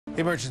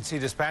Emergency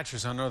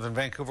dispatchers on northern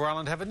Vancouver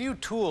Island have a new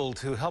tool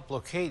to help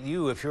locate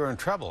you if you're in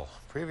trouble.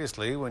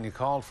 Previously, when you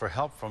called for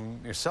help from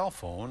your cell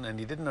phone and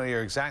you didn't know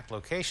your exact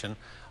location,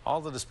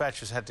 all the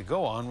dispatchers had to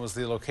go on was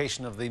the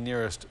location of the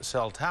nearest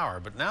cell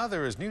tower. But now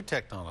there is new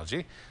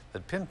technology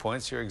that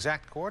pinpoints your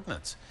exact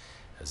coordinates.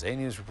 As A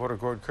News reporter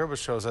Gord Kurbis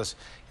shows us,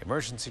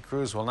 emergency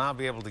crews will now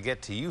be able to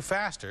get to you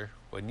faster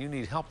when you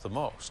need help the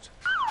most.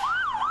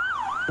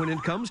 When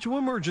it comes to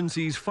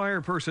emergencies, fire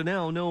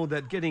personnel know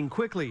that getting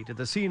quickly to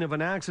the scene of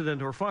an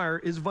accident or fire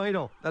is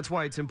vital. That's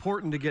why it's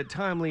important to get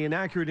timely and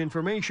accurate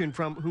information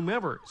from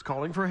whomever is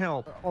calling for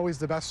help. Always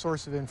the best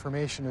source of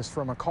information is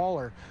from a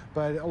caller,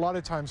 but a lot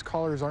of times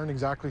callers aren't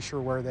exactly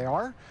sure where they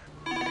are.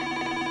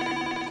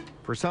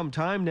 For some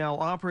time now,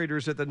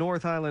 operators at the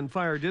North Island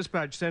Fire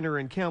Dispatch Center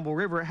in Campbell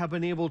River have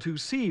been able to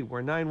see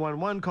where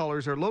 911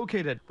 callers are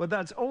located, but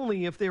that's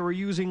only if they were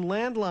using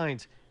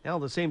landlines. Now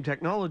the same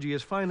technology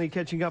is finally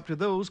catching up to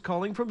those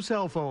calling from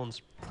cell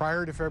phones.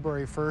 Prior to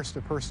February 1st,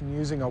 a person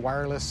using a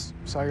wireless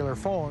cellular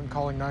phone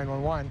calling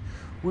 911,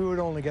 we would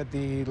only get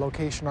the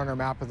location on our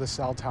map of the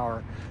cell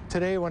tower.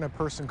 Today, when a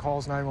person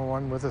calls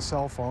 911 with a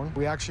cell phone,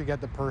 we actually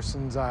get the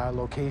person's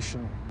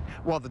location.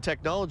 While the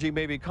technology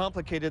may be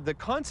complicated, the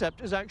concept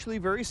is actually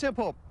very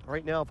simple.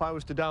 Right now, if I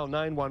was to dial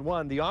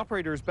 911, the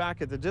operators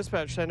back at the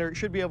dispatch center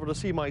should be able to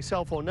see my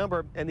cell phone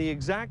number and the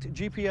exact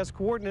GPS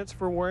coordinates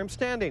for where I'm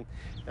standing.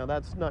 Now,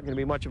 that's not going to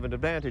be much of an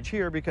advantage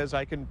here because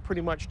I can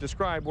pretty much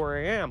describe where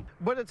I am.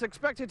 But it's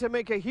expected to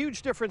make a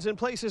huge difference in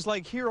places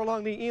like here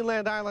along the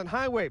Inland Island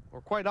Highway,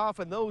 where quite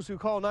often those who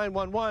call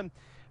 911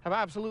 have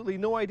absolutely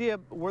no idea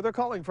where they're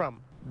calling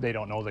from. They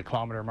don't know the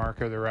kilometer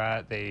marker they're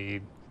at.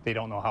 They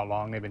don't know how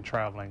long they've been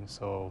traveling,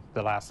 so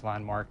the last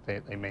landmark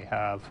that they may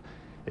have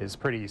is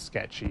pretty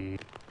sketchy.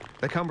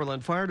 The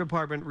Cumberland Fire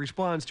Department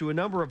responds to a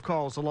number of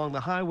calls along the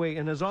highway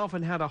and has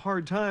often had a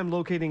hard time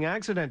locating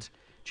accidents.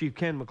 Chief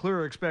Ken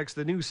McClure expects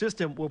the new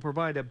system will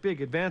provide a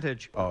big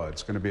advantage. Oh,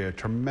 it's going to be a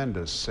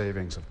tremendous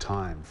savings of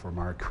time from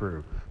our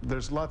crew.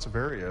 There's lots of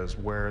areas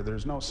where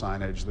there's no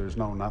signage, there's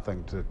no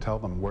nothing to tell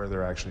them where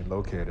they're actually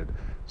located.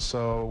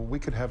 So we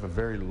could have a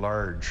very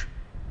large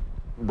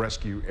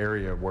rescue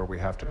area where we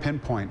have to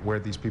pinpoint where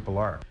these people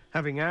are.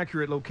 Having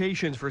accurate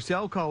locations for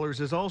cell callers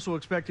is also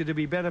expected to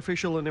be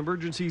beneficial in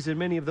emergencies in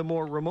many of the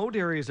more remote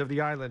areas of the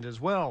island as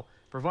well,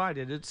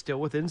 provided it's still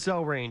within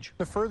cell range.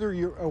 The further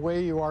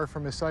away you are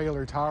from a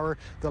cellular tower,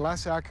 the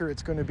less accurate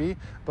it's going to be,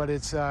 but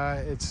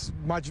it's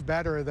much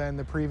better than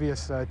the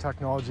previous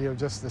technology of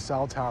just the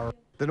cell tower.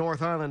 The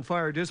North Island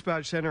Fire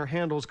Dispatch Center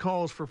handles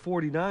calls for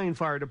 49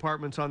 fire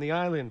departments on the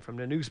island, from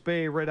Nanoose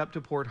Bay right up to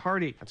Port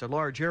Hardy. That's a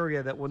large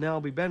area that will now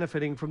be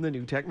benefiting from the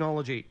new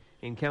technology.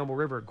 In Campbell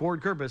River,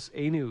 Gord Kurbis,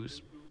 A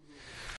News.